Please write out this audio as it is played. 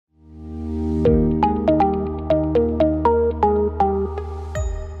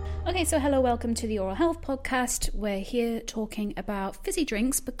Hi, so hello, welcome to the Oral Health Podcast. We're here talking about fizzy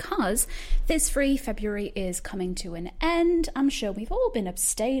drinks because fizz-free February is coming to an end. I'm sure we've all been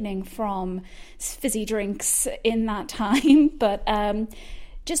abstaining from fizzy drinks in that time, but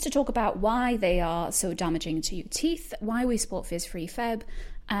just to talk about why they are so damaging to your teeth, why we support fizz-free Feb,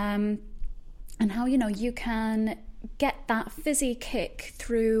 and how, you can get that fizzy kick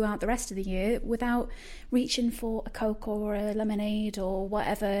throughout the rest of the year without reaching for a Coke or a lemonade or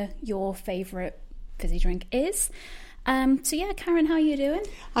whatever your favourite fizzy drink is. Karen, how are you doing?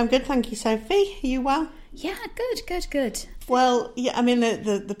 I'm good, thank you, Sophie. Are you well? Yeah, good. Well, yeah, I mean,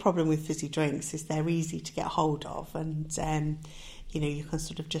 the problem with fizzy drinks is they're easy to get hold of, and you can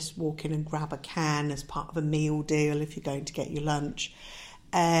sort of just walk in and grab a can as part of a meal deal if you're going to get your lunch.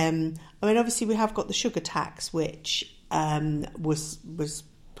 Obviously we have got the sugar tax, which was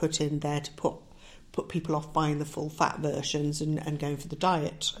put in there to put people off buying the full fat versions and going for the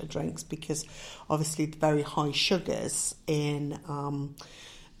diet drinks, because obviously the very high sugars in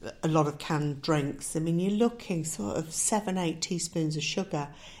a lot of canned drinks. I mean, you're looking sort of 7-8 teaspoons of sugar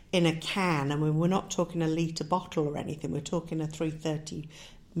in a can. I mean, we're not talking a litre bottle or anything. We're talking a 330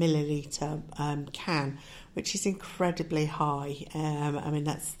 milliliter can, which is incredibly high.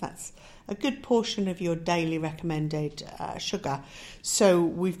 That's a good portion of your daily recommended sugar. So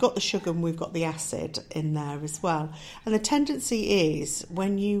we've got the sugar and we've got the acid in there as well. And the tendency is,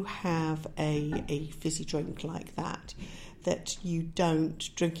 when you have a fizzy drink like that you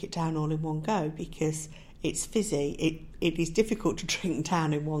don't drink it down all in one go, because it's fizzy. It is difficult to drink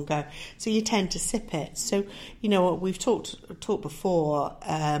down in one go, so you tend to sip it. So we've talked before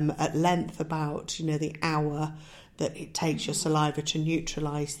at length about the hour that it takes your saliva to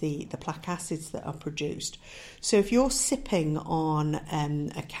neutralise the plaque acids that are produced. So if you're sipping on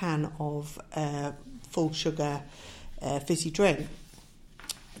a can of full sugar fizzy drink,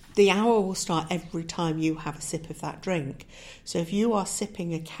 the hour will start every time you have a sip of that drink. So if you are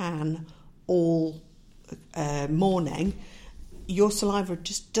sipping a can all morning, your saliva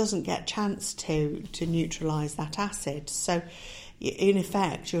just doesn't get a chance to neutralise that acid. So in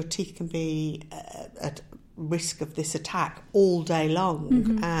effect, your teeth can be at risk of this attack all day long.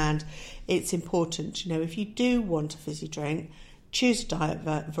 Mm-hmm. And it's important, if you do want a fizzy drink, choose a diet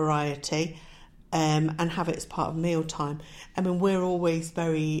variety and have it as part of mealtime. I mean, we're always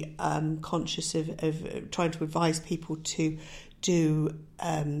very conscious of trying to advise people to do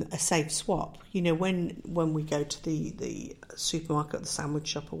a safe swap. When we go to the supermarket, the sandwich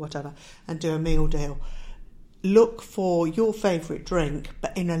shop or whatever, and do a meal deal, look for your favourite drink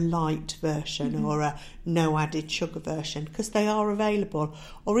but in a light version. Mm-hmm. or a no added sugar version, because they are available.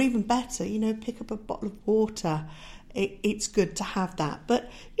 Or even better, pick up a bottle of water. It's good to have that. But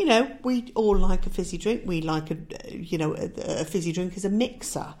we all like a fizzy drink. We like a fizzy drink as a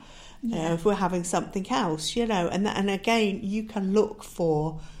mixer. Yeah. If we're having something else, and again, you can look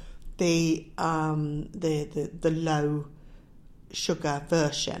for the low sugar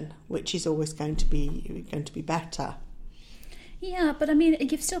version, which is always going to be better. Yeah, but I mean,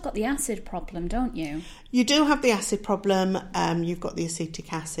 you've still got the acid problem, don't you? You do have the acid problem. You've got the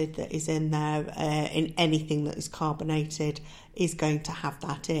acetic acid that is in there. In anything that is carbonated is going to have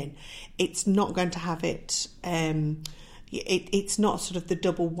that in. It's not going to have it. It's not sort of the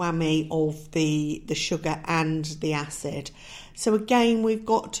double whammy of the sugar and the acid. So again, we've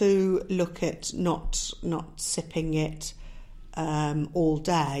got to look at not sipping it all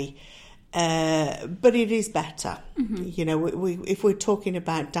day. But it is better. Mm-hmm. If we're talking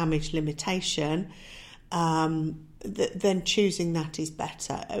about damage limitation, then choosing that is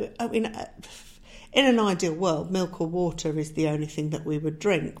better. I mean, in an ideal world, milk or water is the only thing that we would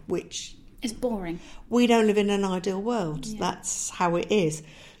drink, which is boring. We don't live in an ideal world. Yeah. That's how it is.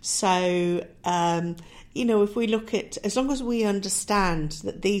 So, if we look at, as long as we understand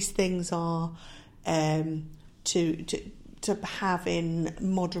that these things are to have in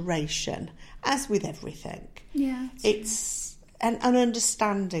moderation, as with everything. Yeah. It's an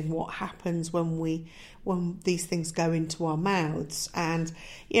understanding what happens when these things go into our mouths. And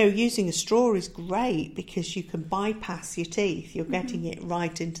using a straw is great because you can bypass your teeth. You're getting it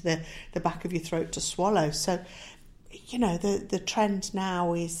right into the back of your throat to swallow. So the trend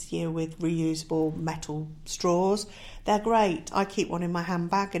now is with reusable metal straws. They're great. I keep one in my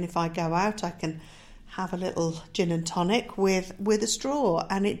handbag, and if I go out, I can have a little gin and tonic with a straw,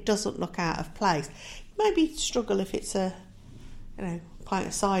 and it doesn't look out of place. Maybe struggle if it's a pint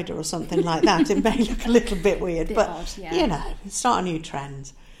of cider or something like that. It may look a little bit weird, but odd, yeah. Start a new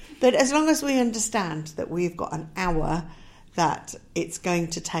trend. But as long as we understand that we've got an hour that it's going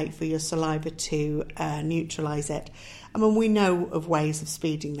to take for your saliva to neutralise it. I mean, we know of ways of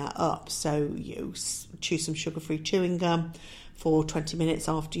speeding that up. So you chew some sugar-free chewing gum for 20 minutes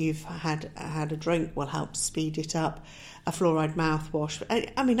after you've had a drink will help speed it up. A fluoride mouthwash.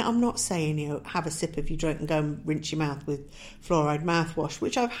 I mean, I'm not saying, have a sip of your drink and go and rinse your mouth with fluoride mouthwash,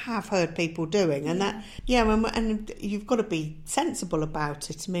 which I have heard people doing. And and you've got to be sensible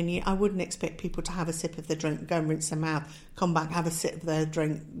about it. I mean, I wouldn't expect people to have a sip of their drink, go and rinse their mouth, come back, have a sip of their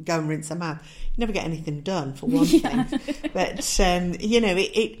drink, go and rinse their mouth. You never get anything done, for one thing. But, it's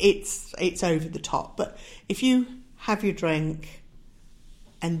over the top. But if you have your drink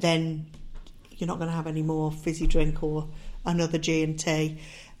and then you're not going to have any more fizzy drink or another G&T,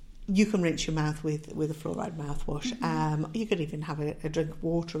 you can rinse your mouth with a fluoride mouthwash. You could even have a drink of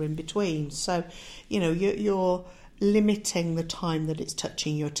water in between. So, you're limiting the time that it's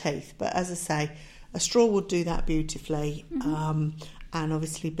touching your teeth. But as I say, a straw will do that beautifully. And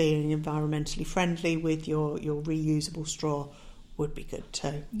obviously being environmentally friendly with your reusable straw would be good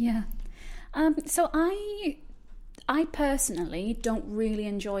too. Yeah. So I personally don't really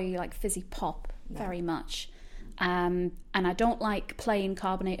enjoy fizzy pop very much. And I don't like plain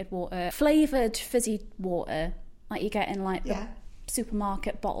carbonated water. Flavoured fizzy water, like you get in the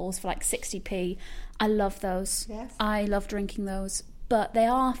supermarket bottles for 60p. I love those. Yes. I love drinking those. But they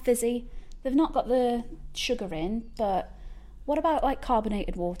are fizzy. They've not got the sugar in, but what about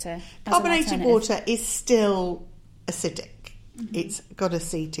carbonated water? Carbonated water is still acidic. It's got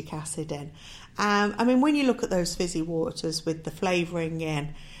acetic acid in. I mean, when you look at those fizzy waters with the flavouring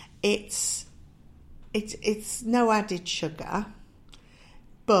in, it's no added sugar,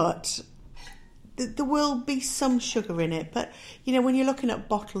 but there will be some sugar in it. But, when you're looking at a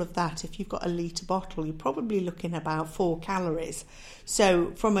bottle of that, if you've got a litre bottle, you're probably looking at about 4 calories.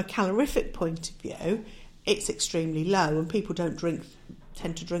 So from a calorific point of view, it's extremely low, and people tend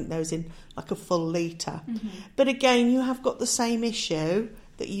to drink those in a full litre. But again, you have got the same issue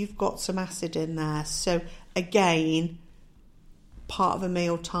that you've got some acid in there. So again, part of a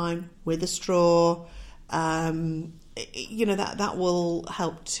meal time with a straw, that will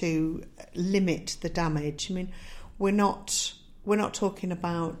help to limit the damage. I mean, we're not talking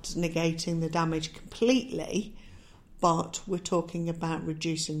about negating the damage completely, but we're talking about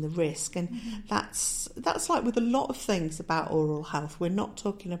reducing the risk. And that's like with a lot of things about oral health. We're not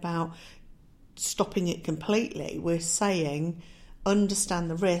talking about stopping it completely. We're saying understand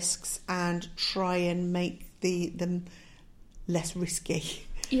the risks and try and make them less risky.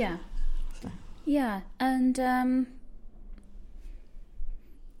 Yeah. Yeah, and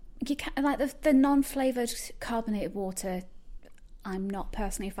you can the non-flavoured carbonated water, I'm not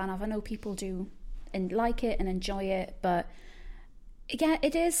personally a fan of. I know people do and like it and enjoy it, but yeah,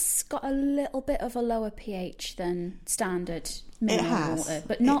 it is got a little bit of a lower pH than standard mineral water,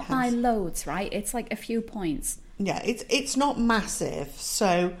 but not by loads, right? It's a few points. Yeah, it's not massive,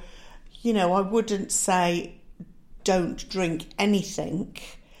 so I wouldn't say don't drink anything.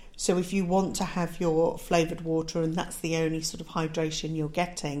 So if you want to have your flavoured water and that's the only sort of hydration you're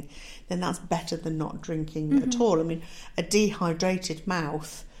getting, then that's better than not drinking at all. I mean, a dehydrated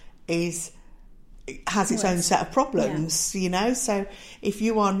mouth has its own set of problems, So if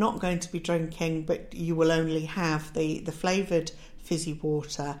you are not going to be drinking, but you will only have the flavoured fizzy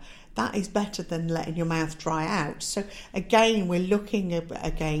water, that is better than letting your mouth dry out. So again, we're looking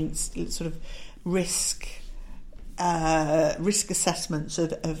against sort of risk assessments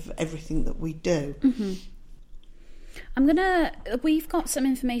of everything that we do. We've got some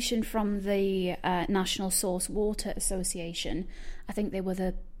information from the National Source Water Association. I think they were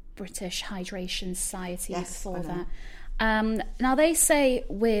the British Hydration Society before that. Now they say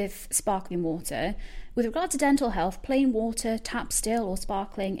with sparkling water, with regard to dental health, plain water, tap still or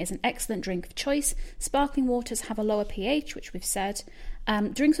sparkling is an excellent drink of choice. Sparkling waters have a lower pH, which we've said.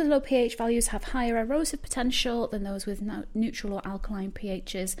 Drinks with low pH values have higher erosive potential than those with neutral or alkaline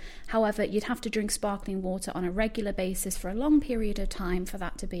pHs. However, you'd have to drink sparkling water on a regular basis for a long period of time for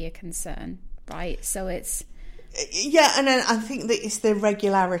that to be a concern, right? So it's... Yeah, and I think that it's the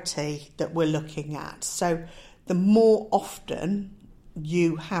regularity that we're looking at. So the more often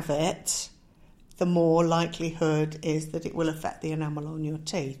you have it, the more likelihood is that it will affect the enamel on your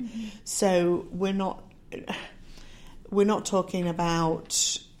teeth. So we're not talking about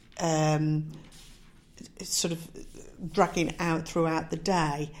sort of dragging it out throughout the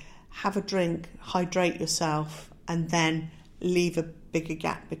day. Have a drink, hydrate yourself, and then leave a bigger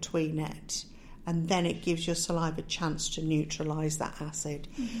gap between it. And then it gives your saliva a chance to neutralise that acid.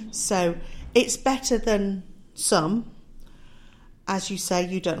 So it's better than some. As you say,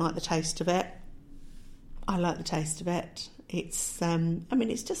 you don't like the taste of it. I like the taste of it. It's,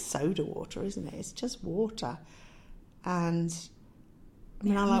 it's just soda water, isn't it? It's just water. And,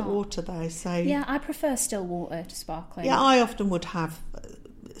 I like water though, so... Yeah, I prefer still water to sparkling. Yeah, I often would have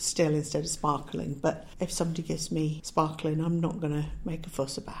still instead of sparkling, but if somebody gives me sparkling, I'm not going to make a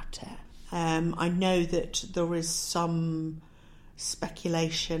fuss about it. I know that there is some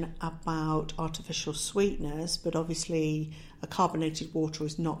speculation about artificial sweeteners, but obviously a carbonated water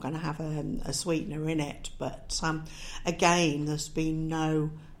is not going to have a sweetener in it. But again, there's been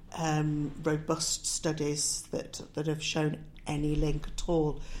no robust studies that have shown any link at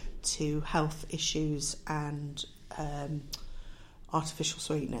all to health issues and artificial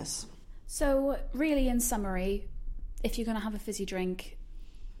sweeteners. So really, in summary, if you're going to have a fizzy drink,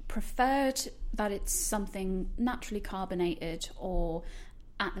 preferred that it's something naturally carbonated, or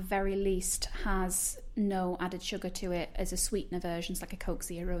at the very least has no added sugar to it as a sweetener versions, like a Coke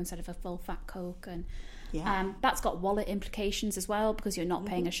Zero instead of a full fat Coke. And that's got wallet implications as well, because you're not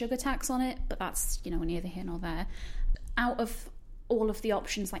paying a sugar tax on it, but that's neither here nor there. Out of all of the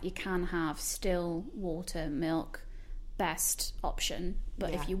options that you can have, still water, milk, best option.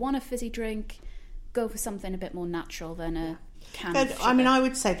 But if you want a fizzy drink, go for something a bit more natural than a can of sugar. I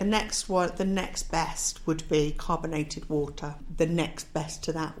would say the next best would be carbonated water. The next best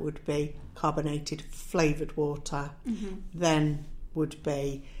to that would be carbonated flavoured water. Then would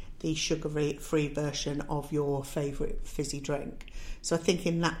be the sugar-free version of your favourite fizzy drink. So I think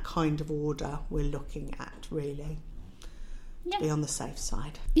in that kind of order we're looking at, really. To be on the safe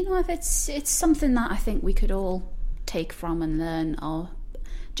side. If it's something that I think we could all take from and learn, or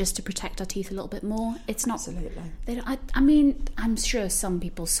just to protect our teeth a little bit more. It's not... Absolutely. I'm sure some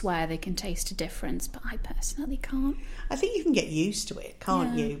people swear they can taste a difference, but I personally can't. I think you can get used to it,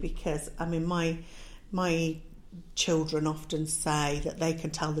 can't you? Because, my children often say that they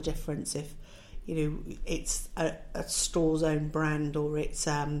can tell the difference if, it's a store's own brand or it's,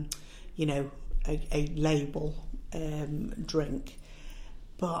 a label drink.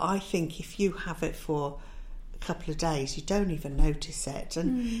 But I think if you have it for couple of days, you don't even notice it.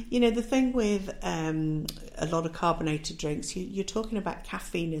 And the thing with a lot of carbonated drinks, you're talking about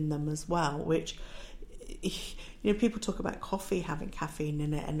caffeine in them as well, which people talk about coffee having caffeine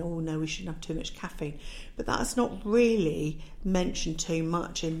in it, and no, we shouldn't have too much caffeine, but that's not really mentioned too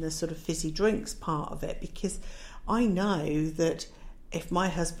much in the sort of fizzy drinks part of it, because I know that if my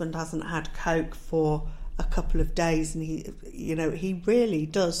husband hasn't had Coke for a couple of days, and he really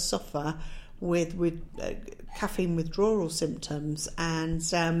does suffer with caffeine withdrawal symptoms, and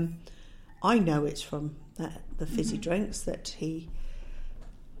I know it's from the fizzy drinks that he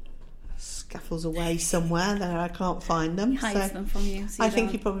scuffles away somewhere there. I can't find them. He hides them from you. So I think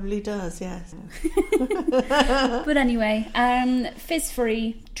he probably does, yes. But anyway,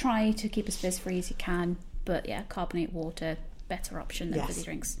 fizz-free. Try to keep as fizz-free as you can. But carbonated water, better option than fizzy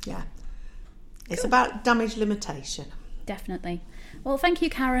drinks. Yeah. It's about damage limitation. Definitely. Well, thank you,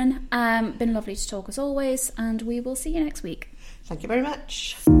 Karen. Been lovely to talk as always, and we will see you next week. Thank you very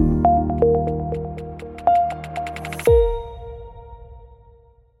much.